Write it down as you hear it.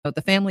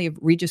The family of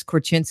Regis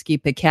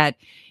Korchinski-Paquette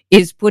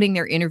is putting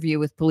their interview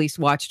with police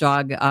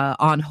watchdog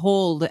on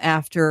hold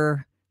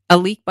after a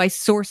leak by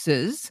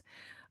sources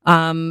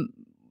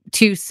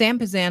to Sam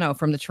Pisano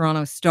from the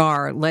Toronto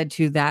Star led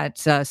to that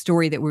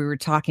story that we were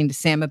talking to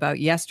Sam about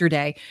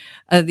yesterday.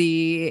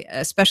 The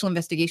Special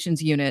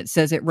Investigations Unit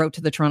says it wrote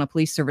to the Toronto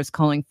Police Service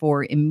calling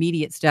for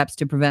immediate steps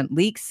to prevent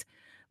leaks.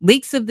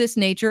 Leaks of this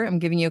nature, I'm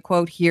giving you a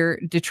quote here,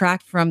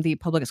 detract from the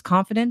public's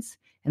confidence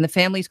and the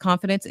family's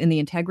confidence in the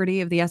integrity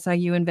of the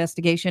SIU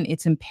investigation.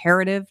 It's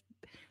imperative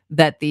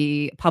that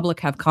the public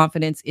have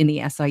confidence in the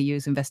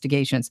SIU's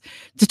investigations.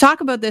 To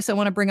talk about this, I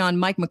want to bring on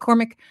Mike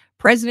McCormick,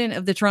 president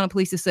of the Toronto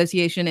Police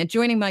Association. And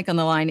joining Mike on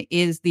the line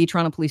is the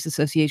Toronto Police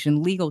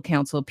Association legal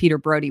counsel, Peter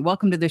Brody.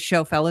 Welcome to the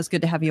show, fellas.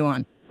 Good to have you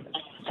on.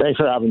 Thanks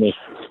for having me.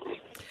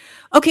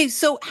 Okay,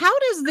 so how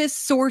does this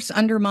source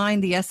undermine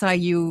the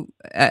SIU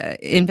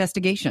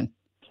investigation?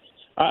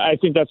 I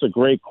think that's a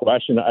great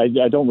question.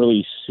 I don't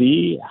really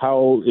see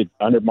how it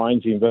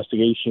undermines the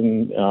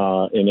investigation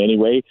in any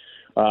way.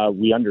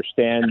 We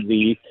understand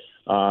the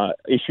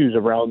issues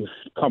around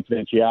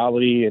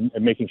confidentiality and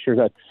making sure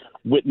that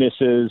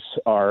witnesses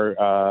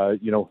are,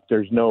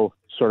 there's no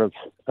sort of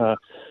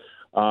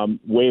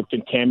way of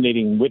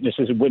contaminating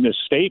witnesses and witness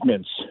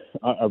statements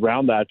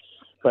around that.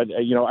 But,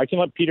 I can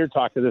let Peter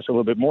talk to this a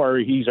little bit more.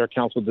 He's our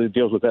counsel that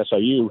deals with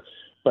SIU.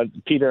 But,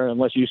 Peter,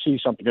 unless you see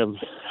something of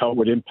how it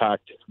would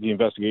impact the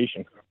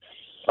investigation.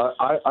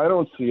 I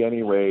don't see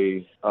any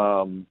way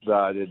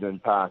that it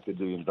impacted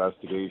the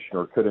investigation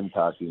or could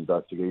impact the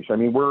investigation. I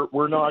mean,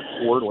 we're not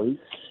for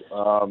leaks.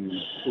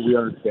 We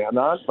understand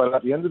that. But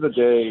at the end of the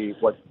day,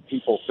 what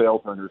people fail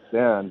to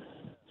understand,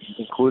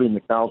 including the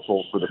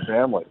counsel for the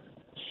family,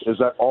 is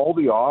that all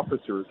the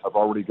officers have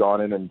already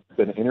gone in and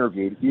been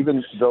interviewed,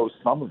 even though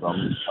some of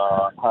them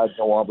had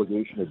no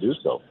obligation to do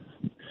so.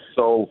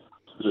 So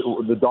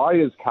the die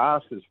is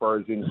cast as far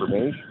as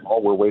information.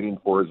 All we're waiting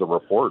for is a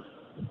report.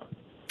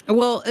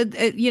 Well,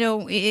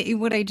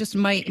 what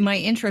my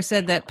intro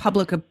said that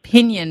public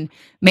opinion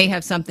may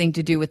have something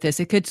to do with this.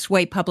 It could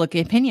sway public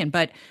opinion,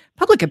 but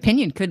public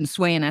opinion couldn't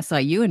sway an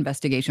SIU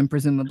investigation,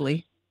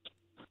 presumably.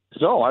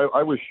 No,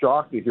 I was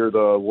shocked to hear the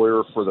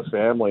lawyer for the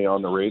family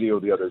on the radio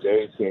the other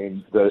day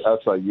saying that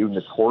SIU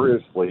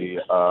notoriously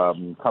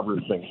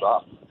covers things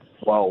up.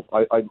 Well,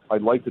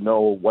 I'd like to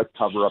know what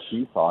cover-up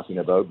he's talking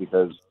about,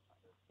 because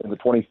in the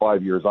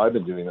 25 years I've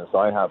been doing this,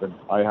 I haven't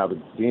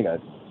seen it.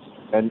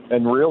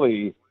 And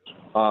really,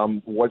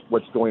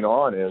 what's going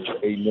on is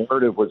a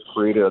narrative was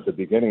created at the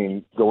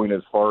beginning, going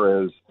as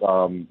far as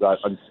that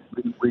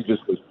Regis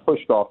was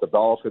pushed off the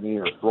balcony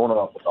or thrown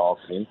off the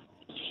balcony.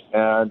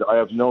 And I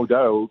have no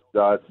doubt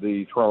that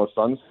the Toronto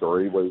Sun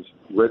story was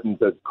written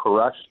to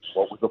correct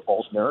what was a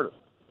false narrative.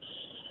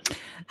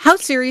 How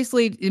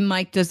seriously,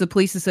 Mike, does the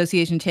Police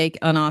Association take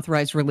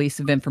unauthorized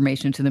release of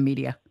information to the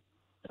media?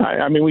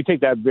 I mean, we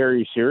take that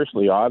very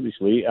seriously,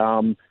 obviously.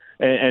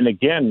 And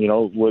again,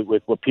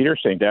 with what Peter's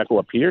saying, to echo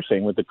what Peter's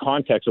saying, with the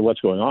context of what's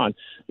going on,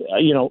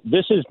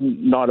 this is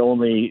not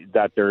only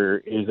that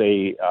there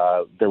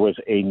was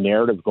a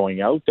narrative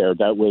going out there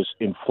that was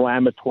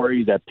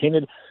inflammatory, that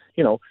painted,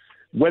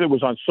 whether it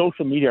was on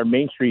social media or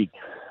mainstream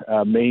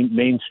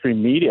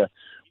media,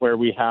 where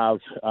we have,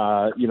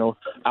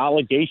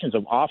 allegations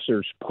of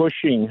officers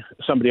pushing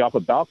somebody off a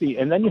balcony,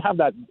 and then you have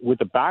that with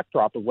the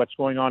backdrop of what's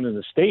going on in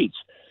the States.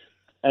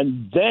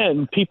 And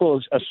then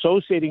people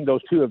associating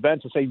those two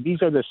events and say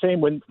these are the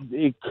same when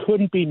it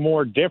couldn't be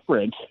more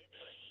different.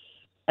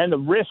 And the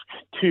risk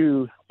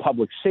to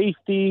public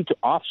safety, to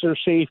officer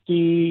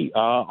safety,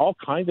 all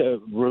kinds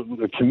of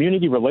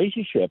community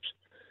relationships.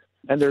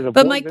 And there's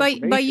but Mike,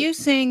 by you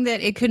saying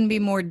that it couldn't be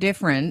more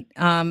different,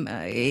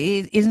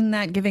 isn't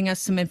that giving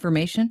us some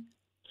information?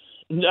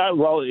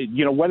 Well,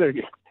 whether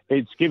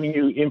it's giving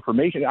you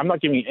information, I'm not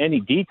giving you any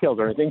details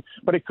or anything,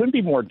 but it couldn't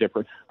be more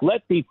different.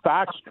 Let the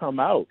facts come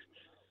out.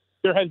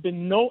 There has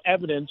been no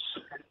evidence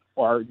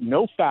or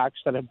no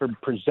facts that have been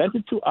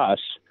presented to us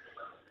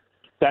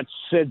that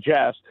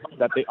suggest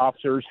that the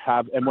officers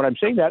have, and what I'm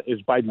saying that is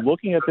by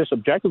looking at this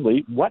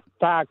objectively, what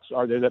facts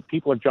are there that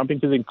people are jumping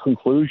to the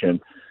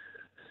conclusion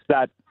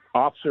that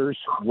officers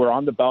were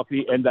on the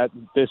balcony and that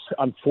this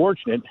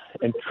unfortunate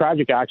and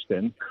tragic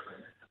accident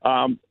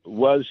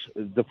was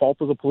the fault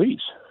of the police?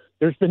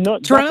 There's been no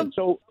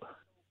Toronto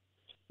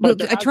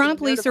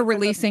police are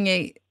releasing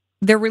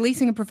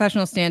a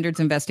professional standards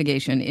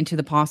investigation into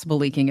the possible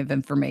leaking of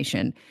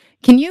information.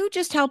 Can you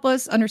just help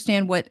us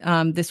understand what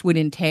this would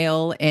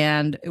entail,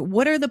 and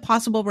what are the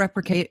possible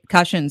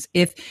repercussions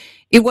if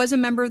it was a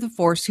member of the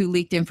force who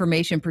leaked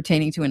information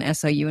pertaining to an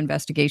SIU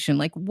investigation?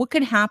 Like, what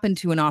could happen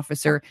to an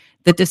officer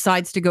that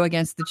decides to go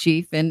against the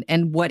chief,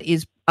 and what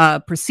is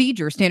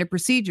standard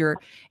procedure,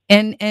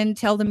 and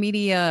tell the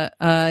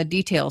media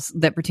details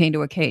that pertain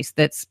to a case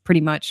that's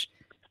pretty much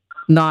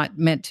not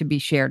meant to be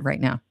shared right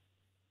now?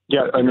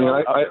 Yeah, I mean,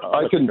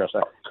 I can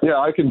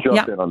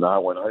jump in on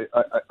that one.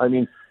 I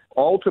mean,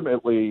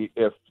 ultimately,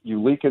 if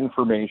you leak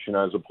information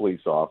as a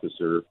police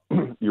officer,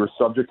 you're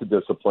subject to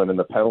discipline, and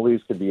the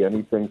penalties could be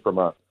anything from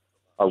a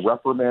a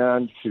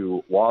reprimand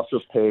to loss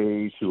of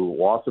pay to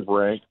loss of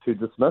rank to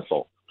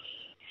dismissal.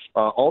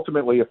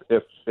 Ultimately,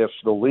 if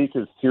the leak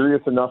is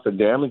serious enough and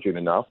damaging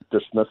enough,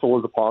 dismissal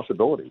is a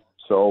possibility.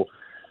 So,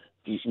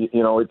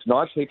 it's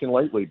not taken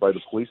lightly by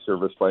the police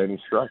service by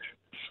any stretch.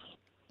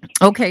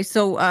 Okay,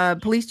 so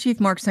Police Chief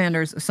Mark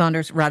Saunders,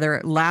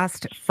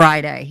 last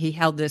Friday, he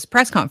held this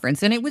press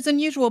conference, and it was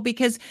unusual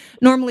because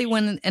normally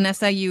when an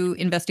SIU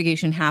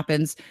investigation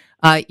happens,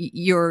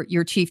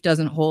 your chief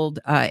doesn't hold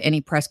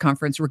any press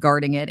conference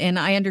regarding it, and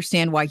I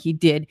understand why he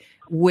did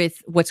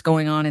with what's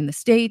going on in the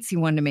States. He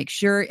wanted to make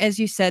sure, as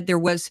you said, there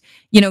was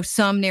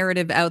some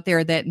narrative out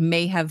there that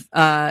may have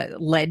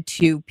led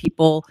to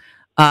people,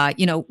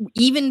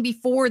 even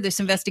before this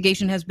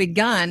investigation has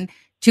begun,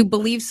 to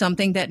believe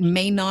something that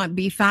may not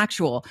be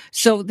factual.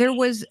 So there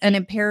was an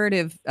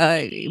imperative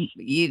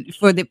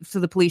for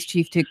the police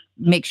chief to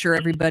make sure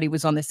everybody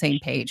was on the same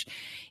page.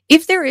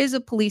 If there is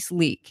a police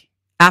leak,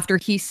 after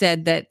he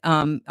said that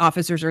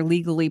officers are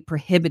legally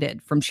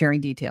prohibited from sharing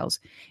details,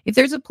 if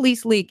there's a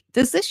police leak,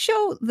 does this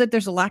show that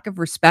there's a lack of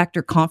respect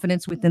or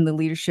confidence within the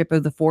leadership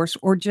of the force,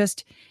 or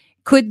just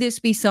could this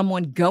be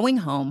someone going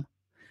home,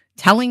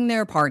 telling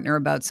their partner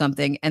about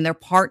something, and their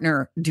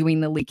partner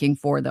doing the leaking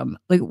for them?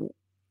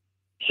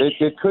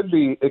 It could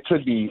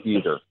be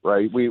either,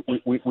 right? We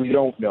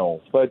don't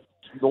know. But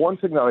the one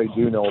thing that I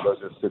do know about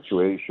this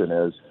situation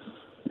is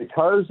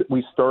because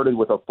we started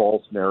with a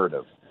false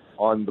narrative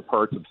on the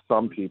parts of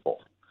some people,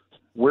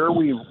 where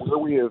we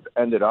have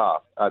ended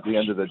up at the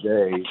end of the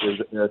day is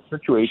in a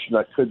situation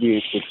that could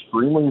be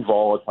extremely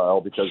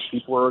volatile because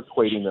people are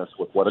equating this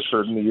with what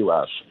occurred in the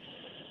U.S.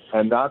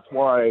 And that's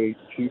why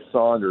Chief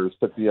Saunders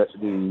took the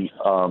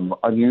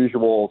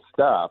unusual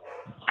step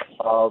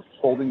of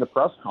holding the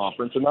press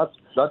conference, and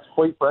that's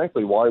quite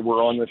frankly why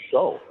we're on this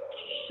show,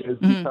 is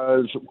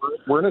because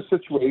we're in a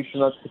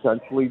situation that's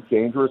potentially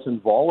dangerous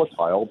and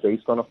volatile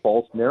based on a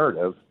false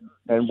narrative.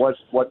 And what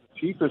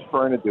Chief is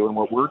trying to do and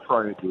what we're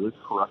trying to do is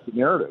correct the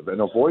narrative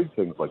and avoid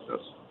things like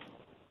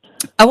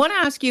this. I want to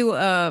ask you,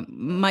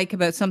 Mike,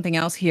 about something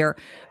else here.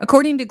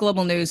 According to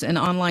Global News, an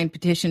online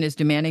petition is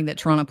demanding that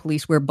Toronto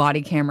police wear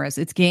body cameras.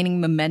 It's gaining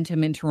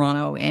momentum in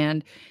Toronto,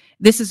 and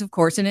this is, of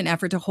course, in an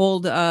effort to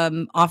hold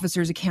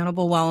officers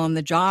accountable while on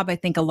the job. I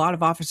think a lot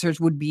of officers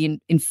would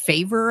be in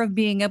favor of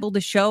being able to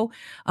show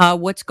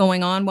what's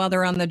going on while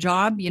they're on the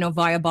job,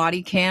 via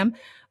body cam.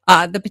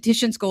 The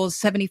petition's goal is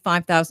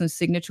 75,000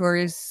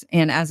 signatures,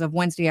 and as of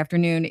Wednesday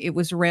afternoon, it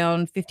was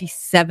around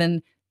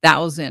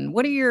 57,000.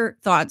 What are your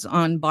thoughts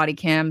on body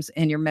cams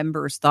and your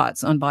members'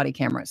 thoughts on body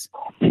cameras?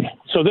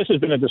 So this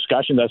has been a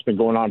discussion that's been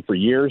going on for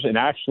years, and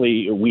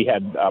actually we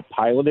had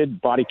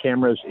piloted body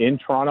cameras in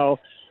Toronto.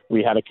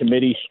 We had a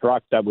committee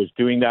struck that was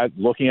doing that,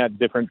 looking at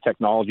different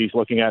technologies,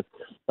 looking at,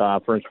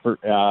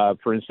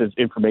 for instance,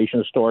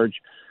 information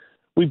storage.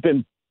 We've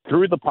been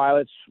through the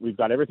pilots. We've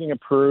got everything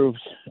approved.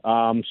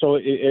 So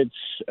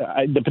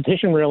the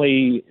petition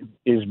really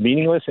is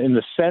meaningless in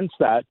the sense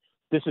that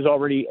this is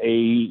already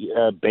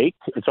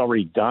baked. It's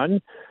already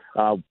done.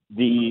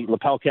 The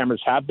lapel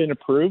cameras have been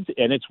approved,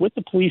 and it's with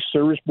the Police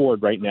Service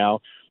Board right now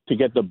to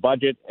get the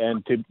budget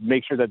and to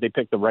make sure that they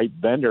pick the right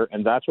vendor,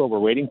 and that's what we're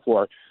waiting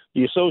for.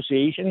 The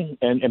association,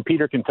 and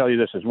Peter can tell you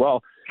this as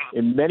well,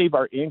 in many of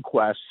our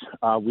inquests,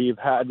 we've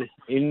had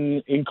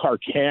in-car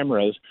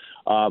cameras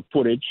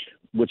footage,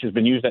 which has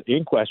been used at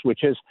inquest, which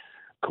has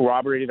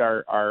corroborated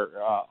our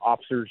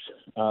officers'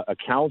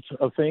 accounts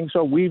of things.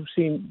 So we've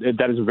seen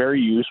that is very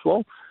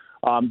useful.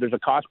 There's a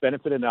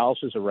cost-benefit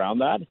analysis around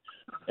that.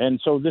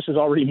 And so this is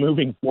already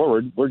moving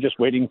forward. We're just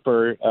waiting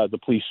for the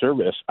police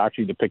service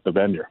actually to pick the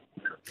vendor.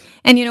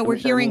 And, we're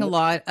hearing a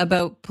lot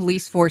about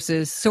police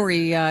forces.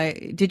 Sorry,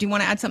 did you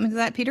want to add something to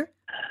that, Peter?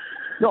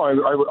 No,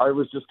 I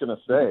was just going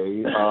to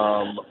say,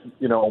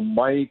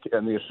 Mike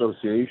and the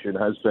association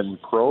has been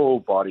pro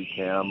body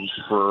cams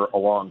for a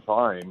long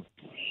time.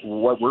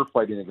 What we're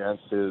fighting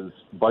against is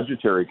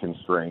budgetary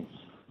constraints.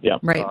 Yeah,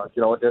 right.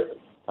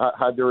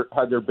 Had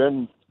there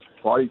been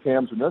body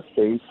cams in this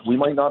case, we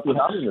might not be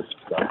having this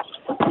discussion.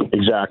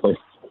 Exactly.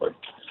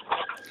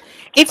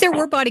 If there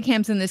were body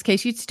cams in this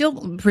case, you'd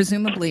still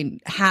presumably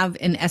have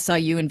an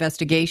SIU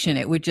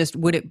investigation. Would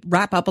it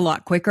wrap up a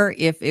lot quicker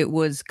if it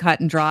was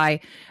cut and dry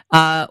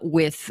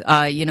with,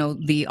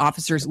 the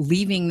officers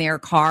leaving their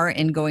car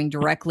and going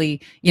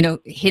directly,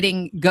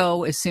 hitting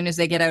go as soon as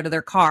they get out of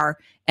their car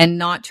and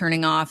not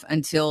turning off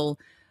until,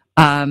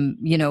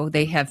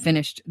 they have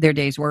finished their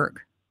day's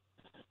work?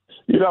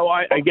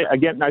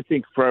 I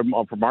think from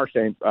our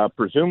side,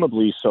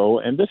 presumably so.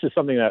 And this is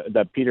something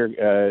that Peter,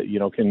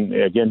 can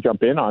again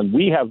jump in on.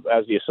 We have,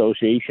 as the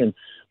association,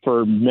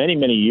 for many,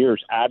 many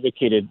years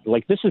advocated,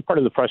 this is part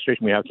of the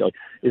frustration we have, Kelly,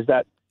 is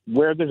that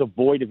where there's a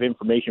void of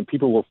information,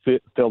 people will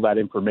fill that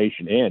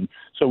information in.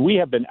 So we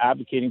have been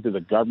advocating to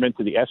the government,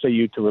 to the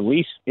SIU, to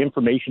release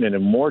information in a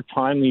more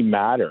timely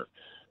manner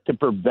to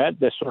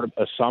prevent this sort of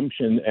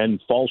assumption and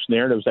false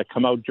narratives that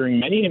come out during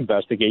many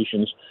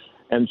investigations.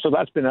 And so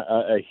that's been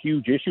a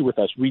huge issue with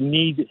us.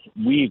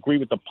 We agree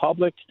with the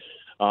public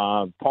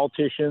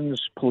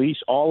politicians, police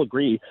all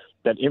agree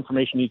that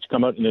information needs to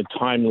come out in a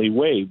timely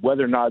way.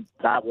 Whether or not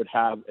that would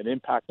have an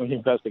impact on the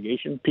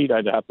investigation, Pete,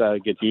 I'd have to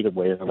get you to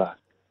weigh in on that.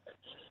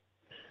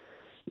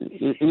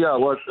 Yeah,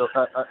 look,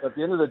 at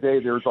the end of the day,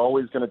 there's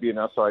always going to be an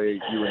SIU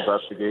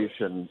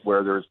investigation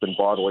where there's been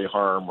bodily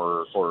harm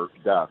or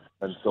death,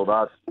 and so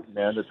that's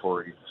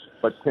mandatory.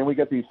 But can we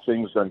get these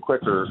things done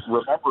quicker?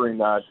 Remembering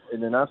that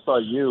in an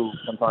SIU,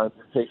 sometimes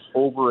it takes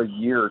over a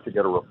year to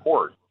get a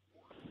report.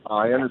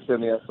 I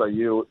understand the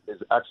SIU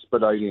is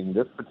expediting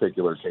this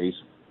particular case,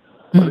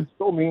 but it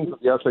still means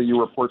that the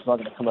SIU report's not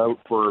going to come out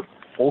for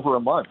over a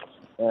month.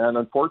 And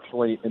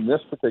unfortunately, in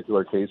this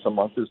particular case, a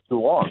month is too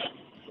long.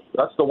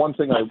 That's the one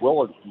thing I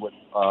will agree with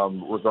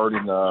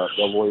regarding the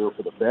lawyer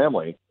for the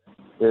family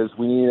is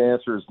we need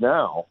answers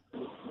now.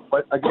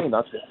 But again,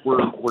 that's we're.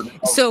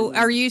 So,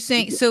 are you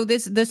saying so?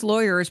 This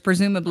lawyer is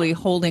presumably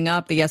holding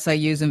up the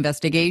SIU's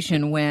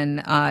investigation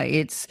when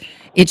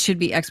it should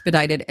be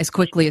expedited as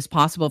quickly as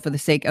possible for the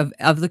sake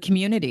of the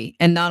community,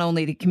 and not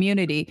only the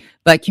community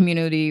but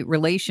community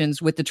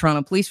relations with the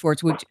Toronto Police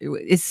Force, which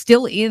is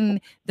still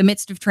in the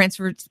midst of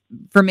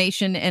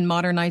transformation and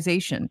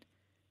modernization.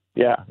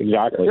 Yeah,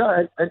 exactly.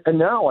 Yeah, and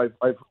now I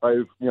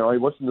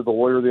listened to the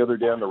lawyer the other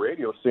day on the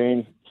radio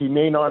saying he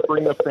may not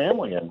bring the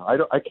family in.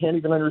 I can't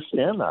even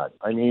understand that.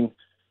 I mean,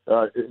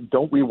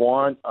 don't we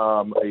want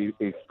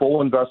a full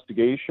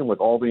investigation with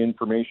all the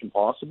information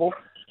possible?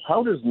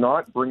 How does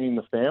not bringing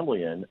the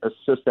family in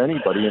assist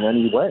anybody in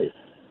any way?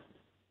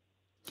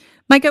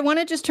 Mike, I want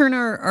to just turn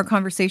our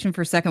conversation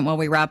for a second while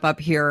we wrap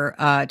up here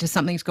to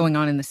something that's going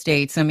on in the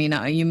States. I mean,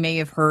 you may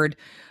have heard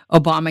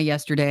Obama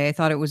yesterday. I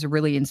thought it was a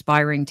really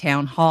inspiring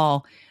town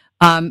hall.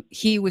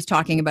 He was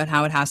talking about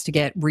how it has to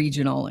get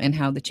regional and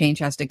how the change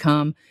has to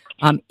come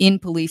in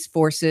police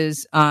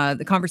forces.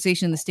 The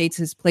conversation in the States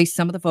has placed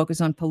some of the focus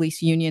on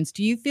police unions.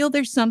 Do you feel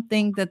there's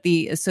something that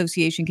the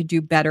association could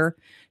do better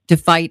to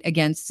fight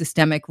against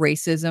systemic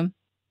racism?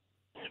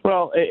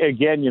 Well,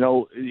 again,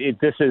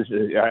 this is,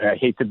 I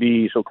hate to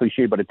be so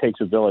cliche, but it takes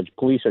a village.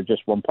 Police are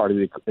just one part of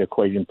the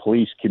equation.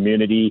 Police,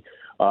 community,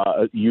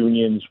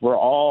 unions, we're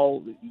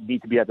all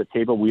need to be at the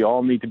table. We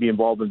all need to be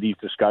involved in these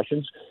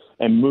discussions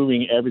and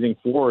moving everything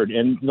forward.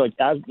 And like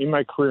as in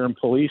my career in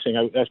policing,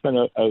 I spent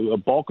a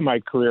bulk of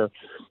my career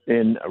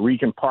in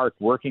Regent Park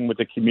working with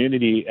the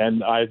community,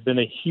 and I've been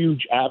a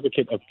huge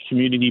advocate of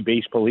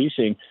community-based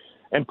policing.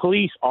 And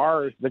police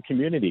are the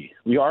community.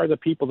 We are the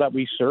people that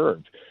we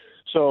serve.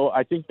 So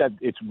I think that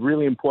it's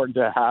really important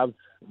to have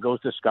those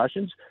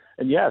discussions.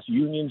 And yes,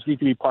 unions need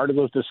to be part of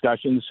those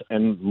discussions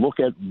and look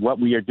at what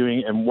we are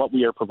doing and what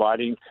we are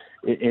providing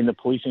in the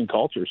policing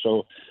culture.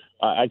 So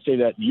I'd say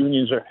that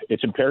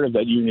it's imperative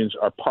that unions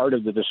are part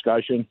of the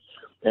discussion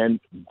and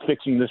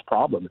fixing this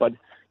problem. But,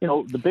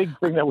 the big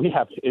thing that we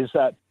have is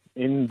that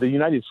in the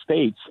United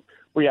States,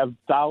 we have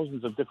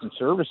thousands of different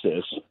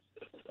services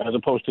as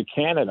opposed to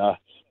Canada.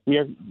 We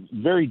are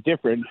very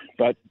different,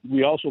 but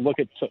we also look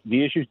at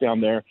the issues down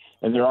there,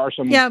 and there are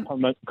some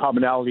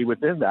commonality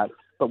within that.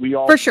 But we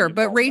all for sure.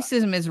 But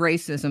racism is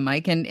racism,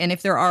 Mike, and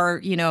if there are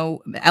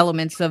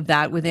elements of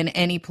that within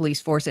any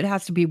police force, it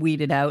has to be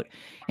weeded out,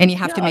 and you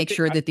have to make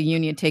sure that the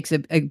union takes a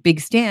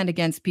big stand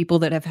against people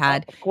that have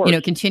had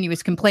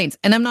continuous complaints.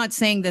 And I'm not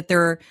saying that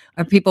there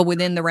are people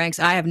within the ranks.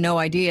 I have no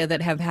idea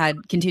that have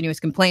had continuous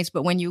complaints.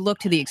 But when you look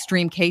to the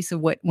extreme case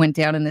of what went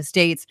down in the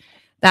States.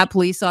 That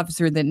police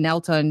officer that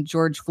knelt on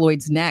George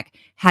Floyd's neck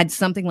had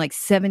something like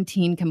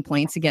 17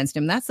 complaints against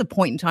him. That's the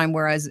point in time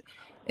where as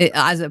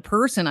a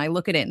person, I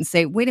look at it and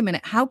say, wait a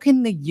minute, how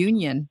can the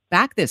union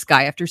back this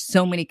guy after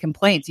so many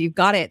complaints? You've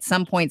got to at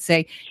some point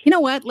say, you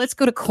know what, let's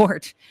go to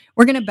court.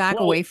 We're going to back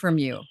away from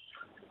you.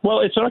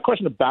 Well, it's not a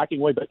question of backing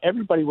away, but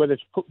everybody,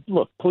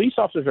 police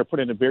officers are put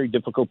in a very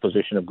difficult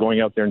position of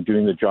going out there and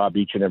doing the job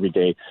each and every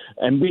day.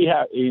 And we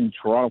have, in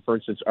Toronto, for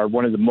instance, are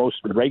one of the most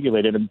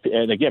regulated,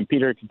 and again,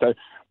 Peter can tell you,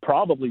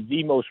 probably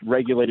the most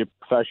regulated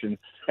profession,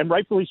 and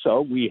rightfully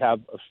so. We have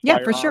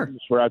firearms. For sure.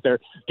 We're out there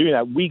doing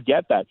that. We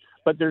get that.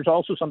 But there's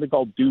also something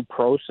called due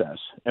process,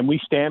 and we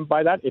stand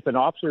by that. If an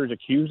officer is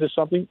accused of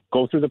something,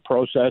 go through the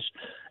process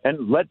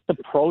and let the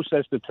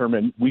process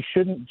determine. We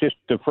shouldn't just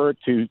defer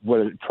to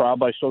trial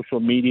by social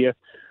media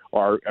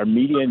or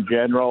media in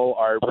general,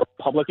 or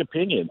public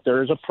opinion.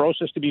 There is a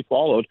process to be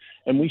followed,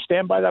 and we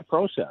stand by that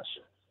process.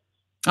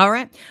 All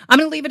right. I'm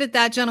going to leave it at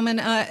that, gentlemen.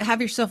 Have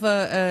yourself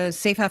a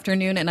safe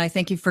afternoon, and I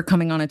thank you for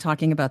coming on and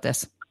talking about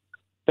this.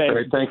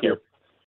 Thank you.